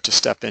buyers start to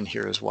step in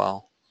here as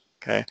well.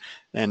 Okay,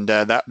 and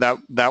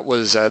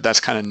that's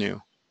kind of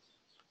new,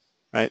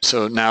 right?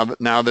 So now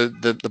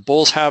the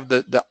bulls have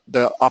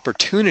the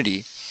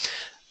opportunity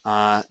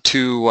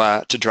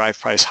to drive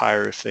price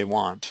higher if they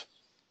want.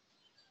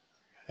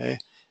 Okay,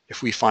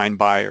 if we find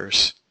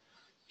buyers.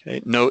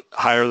 Okay, note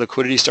higher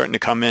liquidity starting to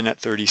come in at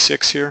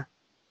 36 here.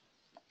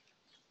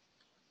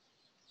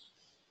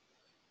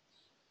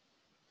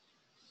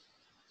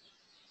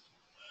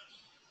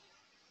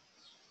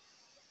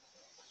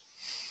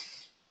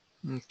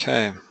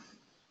 Okay.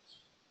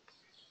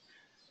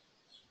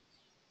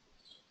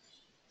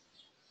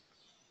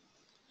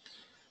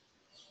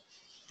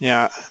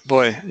 Yeah,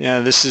 boy,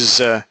 yeah, this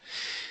is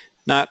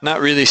not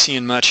really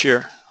seeing much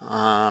here.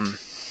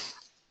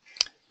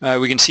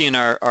 We can see in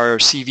our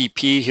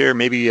CVP here,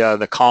 maybe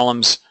the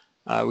columns.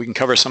 We can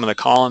cover some of the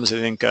columns. I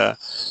think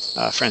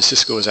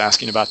Francisco was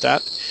asking about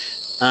that.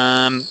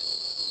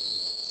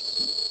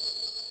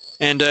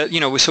 And you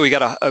know, so we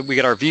got our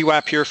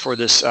VWAP here for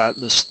this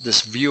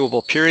this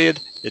viewable period.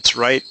 It's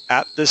right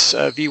at this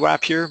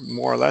VWAP here,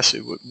 more or less.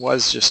 It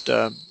was just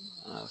a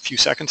few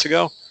seconds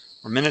ago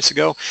or minutes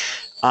ago.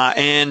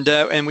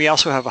 And we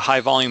also have a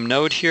high volume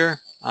node here,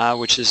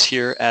 which is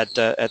here at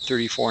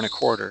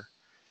 34.25.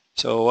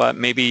 So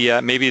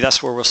maybe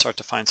that's where we'll start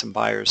to find some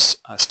buyers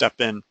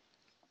step in.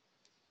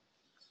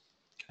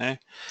 Okay,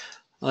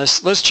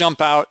 let's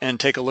jump out and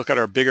take a look at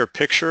our bigger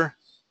picture.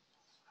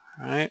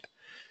 All right,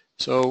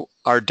 so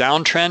our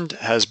downtrend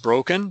has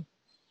broken.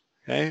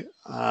 Okay,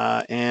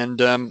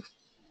 and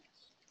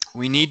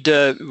we need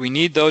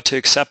though to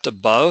accept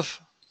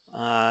above,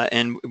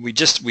 and we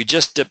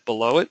just dipped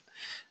below it.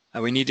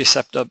 We need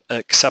to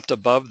accept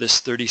above this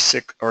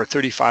 36 or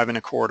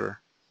 35.25.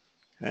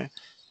 Okay,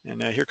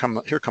 and here come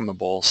the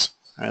bulls.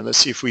 All right, let's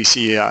see if we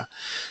see a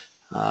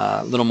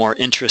little more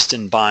interest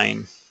in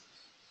buying.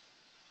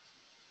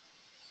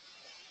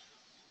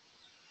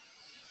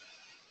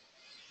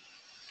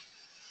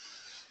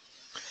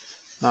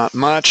 Not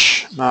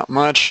much, not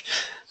much.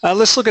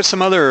 Let's look at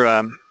some other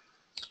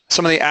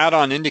some of the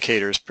add-on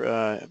indicators,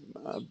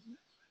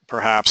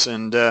 perhaps,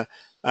 and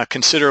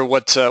consider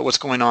what's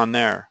going on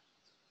there.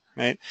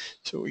 Right.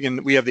 So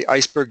we have the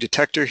iceberg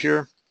detector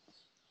here.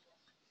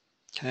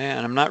 Okay,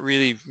 and I'm not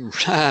really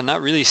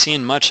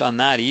seeing much on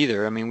that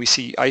either. I mean, we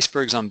see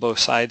icebergs on both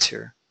sides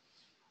here.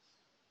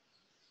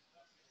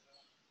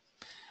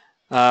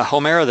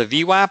 Homera,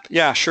 the VWAP,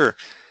 yeah, sure.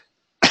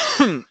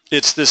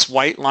 It's this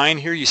white line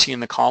here you see in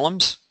the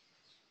columns.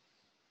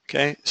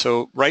 Okay,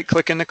 so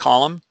right-click in the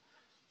column,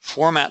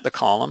 format the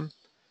column,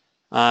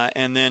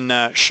 and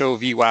then show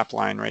VWAP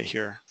line right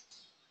here.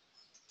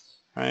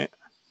 Right.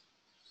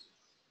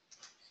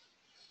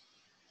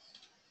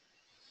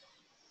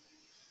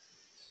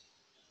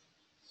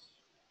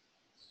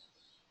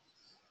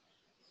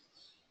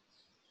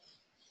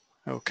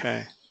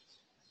 Okay.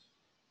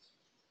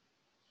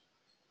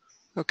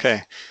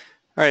 Okay.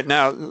 All right.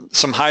 Now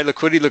some high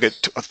liquidity. Look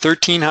at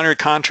 1,300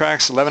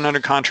 contracts,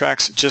 1,100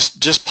 contracts,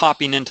 just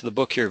popping into the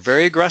book here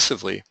very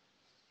aggressively.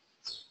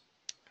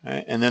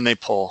 Right? And then they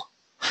pull.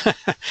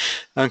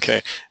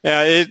 Okay.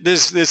 Yeah.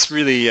 This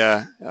really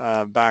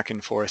back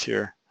and forth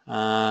here.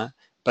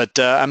 But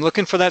I'm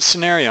looking for that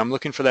scenario. I'm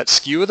looking for that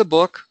skew of the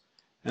book,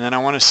 and then I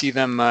want to see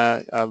them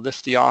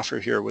lift the offer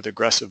here with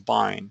aggressive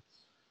buying.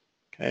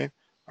 Okay.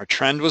 Our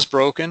trend was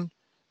broken.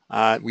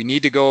 We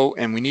need to go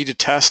and we need to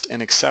test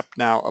and accept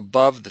now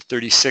above the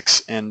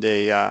 36 and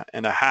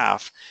a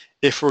half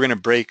if we're going to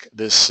break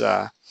this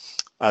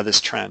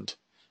this trend.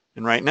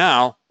 And right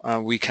now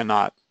we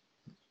cannot.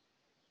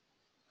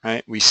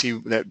 Right? We see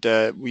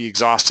that we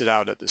exhausted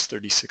out at this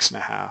 36 and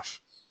a half,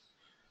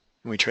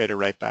 and we traded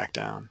right back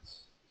down.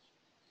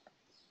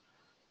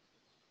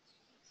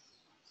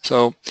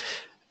 So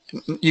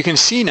you can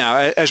see now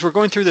as we're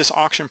going through this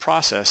auction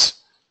process,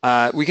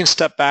 we can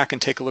step back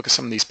and take a look at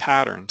some of these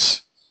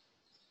patterns.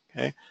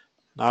 Okay,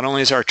 not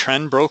only is our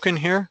trend broken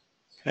here,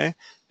 okay,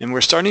 and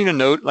we're starting to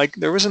note like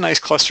there was a nice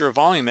cluster of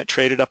volume that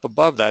traded up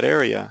above that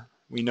area.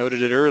 We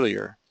noted it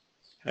earlier.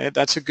 Okay,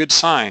 that's a good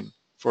sign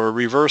for a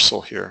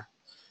reversal here.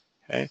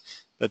 Okay,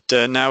 but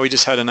now we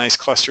just had a nice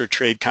cluster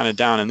trade kind of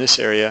down in this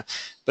area,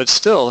 but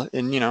still,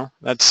 and you know,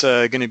 that's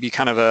going to be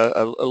kind of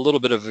a little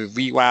bit of a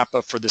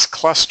VWAP for this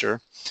cluster.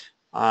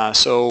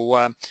 So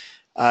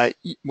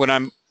what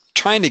I'm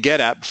trying to get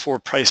at before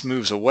price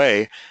moves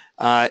away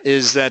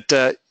is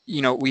that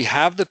you know, we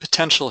have the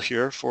potential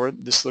here for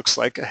this looks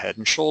like a head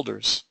and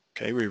shoulders,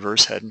 okay,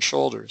 reverse head and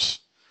shoulders.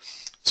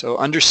 So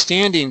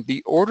understanding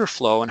the order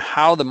flow and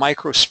how the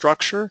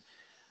microstructure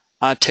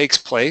takes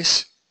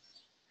place,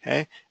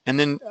 okay, and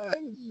then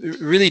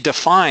really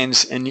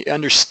defines and you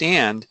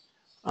understand,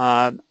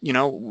 you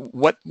know,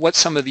 what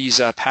some of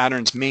these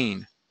patterns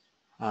mean,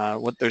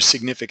 what their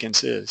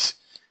significance is,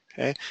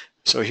 okay.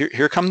 So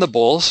here come the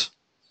bulls,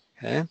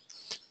 okay,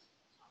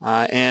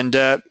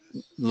 and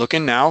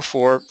looking now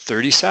for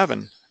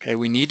 37. Okay,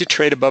 we need to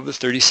trade above the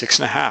 36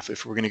 and a half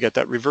if we're going to get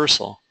that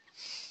reversal.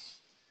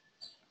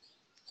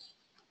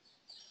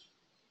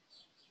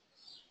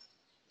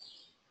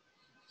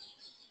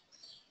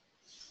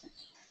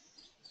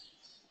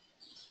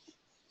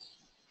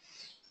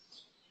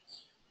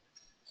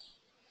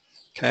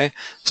 Okay,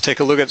 let's take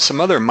a look at some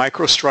other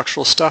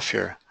microstructural stuff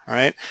here. All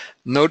right,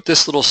 note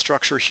this little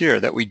structure here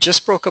that we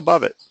just broke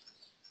above it,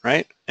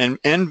 right? And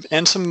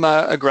some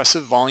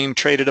aggressive volume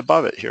traded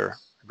above it here,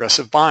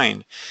 aggressive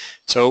buying.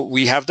 So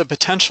we have the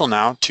potential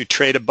now to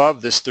trade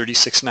above this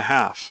 36 and a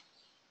half.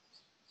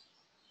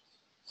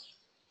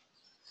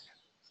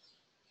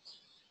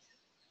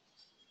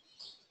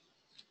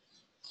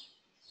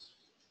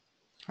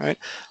 All right,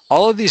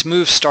 all of these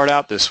moves start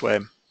out this way.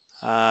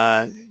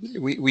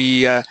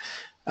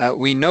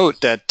 We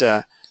note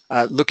that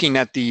looking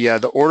at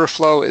the order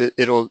flow,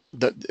 it'll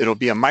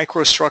be a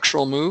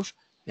microstructural move,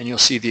 and you'll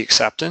see the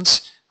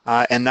acceptance,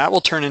 and that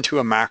will turn into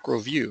a macro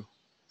view.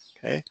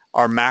 Okay,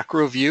 our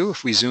macro view,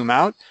 if we zoom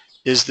out,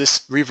 is this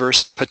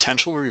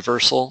potential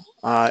reversal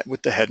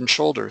with the head and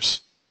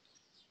shoulders.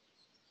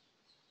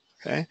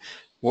 Okay,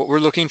 what we're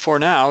looking for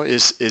now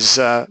is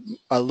a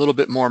little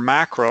bit more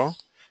macro.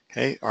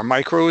 Okay, our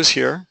micro is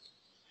here.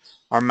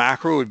 Our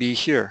macro would be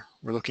here.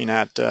 We're looking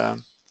at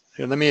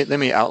here. Let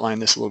me outline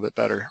this a little bit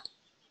better.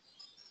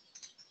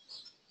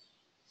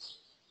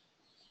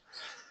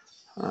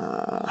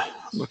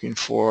 Looking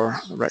for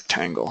a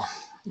rectangle.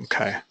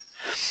 Okay.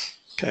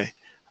 Okay.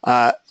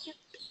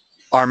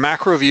 Our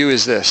macro view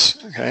is this.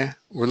 Okay.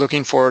 We're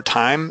looking for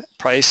time,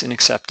 price, and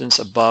acceptance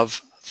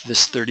above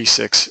this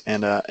 36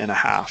 and a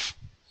half.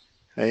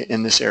 Okay,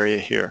 in this area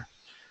here.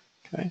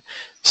 Okay.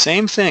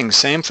 Same thing,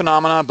 same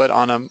phenomena, but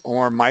on a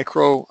more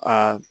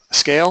micro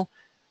scale.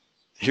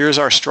 Here's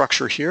our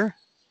structure here.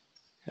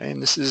 Okay,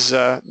 and this is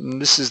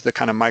the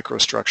kind of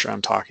microstructure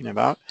I'm talking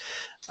about.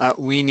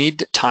 We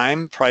need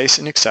time, price,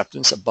 and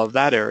acceptance above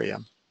that area,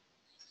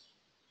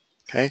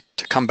 okay,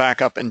 to come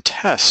back up and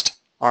test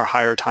our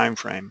higher time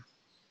frame.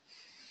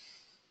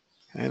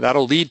 Okay,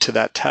 that'll lead to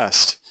that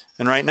test.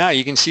 And right now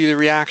you can see the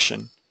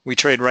reaction. We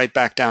trade right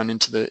back down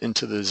into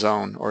the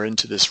zone or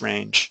into this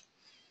range.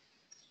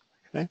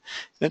 Okay,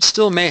 that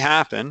still may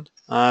happen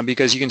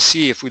because you can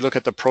see if we look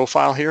at the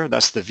profile here,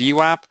 that's the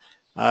VWAP.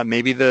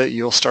 Maybe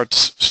you'll start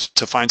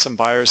to find some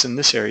buyers in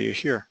this area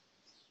here.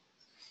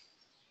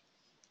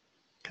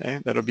 Okay,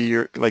 that'll be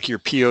your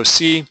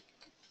POC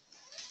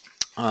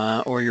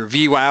or your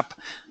VWAP,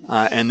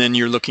 and then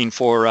you're looking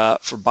for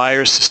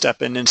buyers to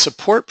step in and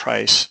support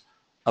price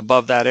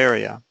above that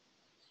area.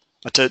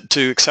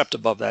 to accept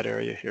above that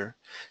area here.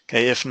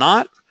 Okay, if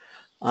not,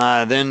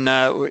 then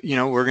you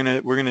know, we're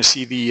gonna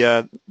see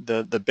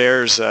the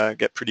bears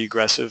get pretty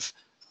aggressive,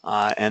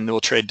 and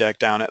they'll trade deck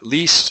down at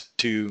least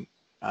to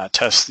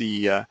test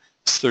the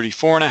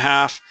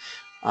 34.5,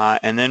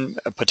 and then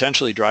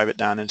potentially drive it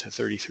down into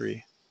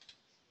 33.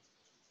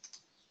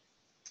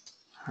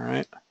 All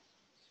right.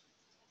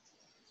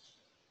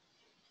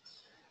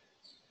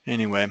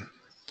 Anyway,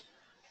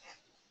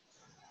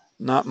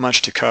 not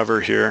much to cover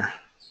here.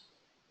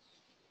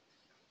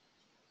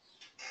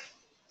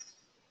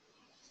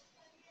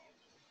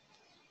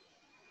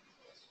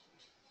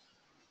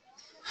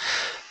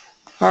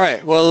 All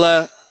right.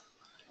 Well,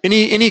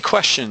 any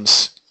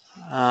questions?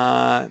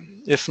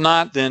 If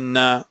not, then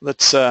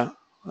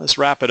let's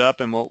wrap it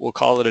up and we'll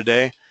call it a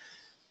day.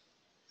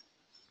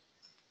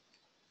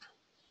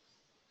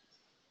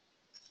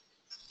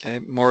 Okay,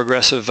 more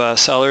aggressive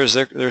sellers,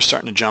 they're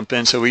starting to jump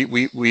in. So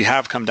we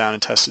have come down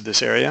and tested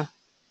this area.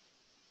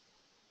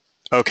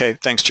 Okay,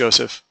 thanks,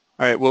 Joseph.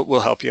 All right,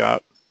 we'll help you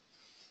out.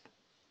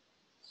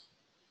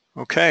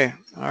 Okay,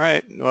 all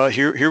right. Well,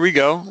 here we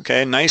go.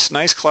 Okay,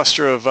 nice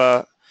cluster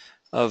of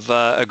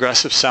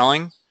aggressive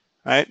selling.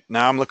 All right,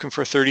 now I'm looking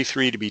for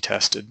 33 to be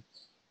tested.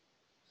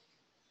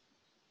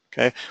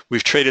 Okay,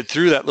 we've traded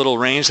through that little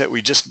range that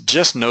we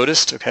just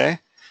noticed. Okay,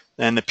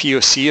 and the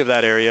POC of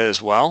that area as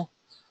well.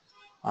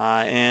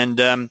 And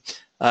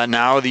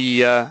now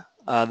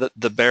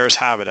the bears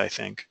have it, I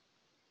think.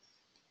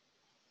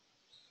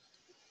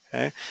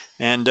 Okay,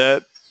 and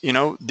you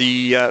know,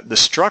 the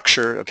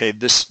structure. Okay,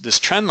 this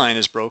trend line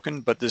is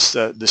broken, but this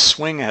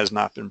swing has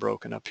not been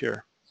broken up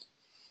here.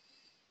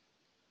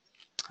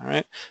 All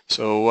right,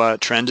 so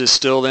trend is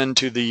still then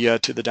to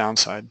the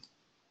downside.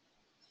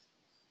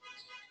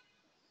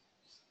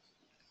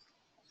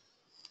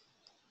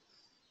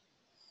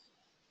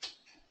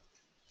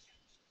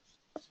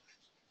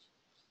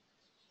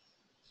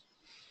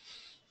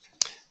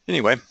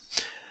 Anyway,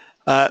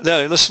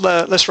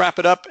 let's wrap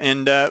it up,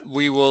 and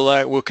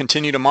we'll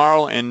continue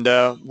tomorrow and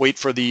wait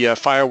for the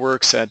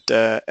fireworks at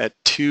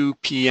 2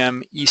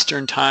 p.m.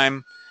 Eastern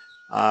time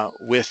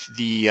with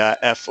the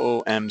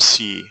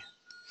FOMC.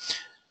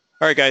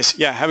 All right, guys.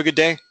 Yeah, have a good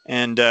day,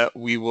 and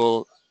we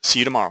will see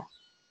you tomorrow.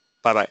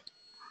 Bye-bye.